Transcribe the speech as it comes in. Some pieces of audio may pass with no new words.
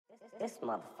This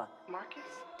motherfucker. Marcus?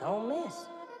 Don't miss.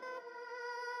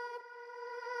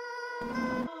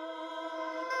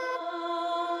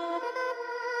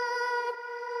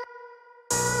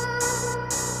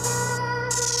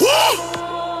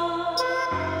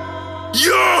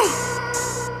 Yeah!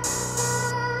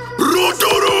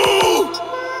 Rotoro!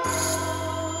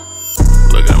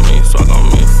 Look at me, suck on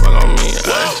me, fuck on me,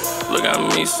 ayy. Look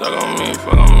at me, suck on me,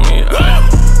 fuck on me, ayy.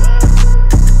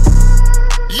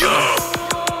 Yeah!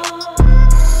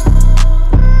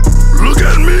 Look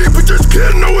at me, but this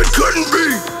kid know it couldn't be.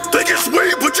 Think it's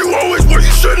sweet, but you always where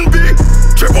you shouldn't be.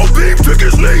 Triple beam took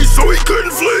his knees so he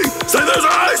couldn't flee. Say there's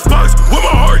an icebox where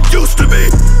my heart used to be.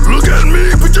 Look at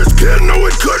me, but this kid know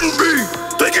it couldn't be.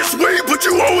 Think it's sweet, but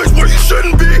you always where you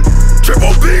shouldn't be.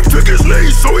 Triple beam took his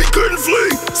knees so he couldn't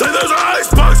flee. Say there's an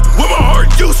icebox where my heart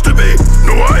used to be.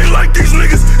 No, I ain't like these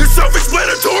niggas, it's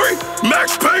self-explanatory.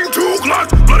 Max Payne, 2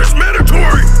 Glocks, blood is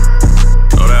mandatory.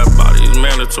 Oh, that body is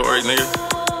mandatory, nigga.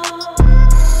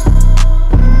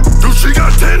 Dude, she got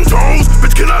 10 toes,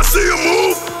 bitch, can I see her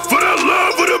move? For that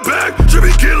love of the back, she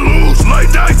be getting loose. Light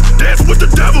nights, dance with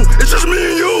the devil, it's just me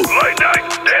and you. Light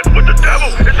nights, dance with the devil,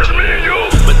 it's just me and you.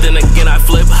 But then again, I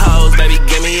flip hoes, baby,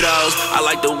 give me those. I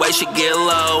like the way she get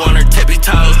low on her tippy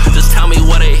toes. Just tell me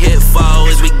what it hit for,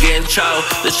 is we getting choked?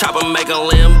 The chopper make a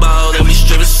limbo, then we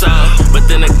strip it so. But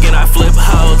then again, I flip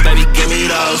hoes, baby, give me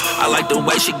those. I like the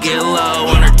way she get low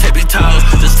on her tippy toes.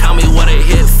 Just tell me what it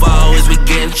hit for, is we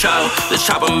getting choked? The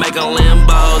chopper make a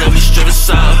limbo, then we strip it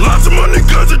so. Lots of money,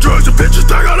 guns and drugs and bitches,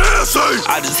 I got an ass, ayy.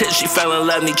 I just hit, she fell in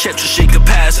love, need chips so she could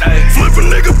pass, ayy. Flip a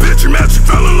nigga, bitch, you match, she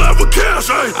fell in love with cash,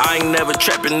 ayy. I ain't never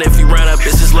trapping, if you run up,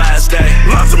 it's his last day.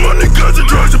 Lots of money, guns and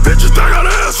drugs and bitches, I got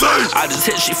an ass, ayy. I just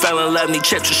hit, she fell in love, need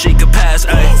chips so she could pass,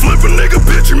 ayy. Flip a nigga,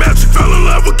 bitch, you match, she fell in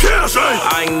love with cash, ayy.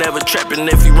 I ain't never trapping,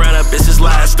 if you run up, it's his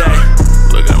last day.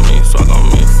 Look at me, suck on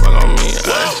me, fuck on me,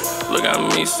 ayy. Look at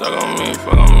me, suck on me,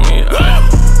 fuck on me, ayy.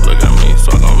 Look at me,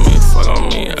 suck on me, fuck on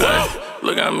me, ayy.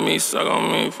 Look at me, suck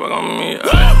on me, fuck on me,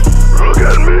 ayy. Look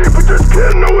at me, but this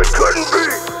kid know it couldn't be.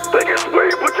 Think it's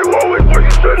sweet, but you always where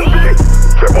you shouldn't be.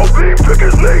 Triple B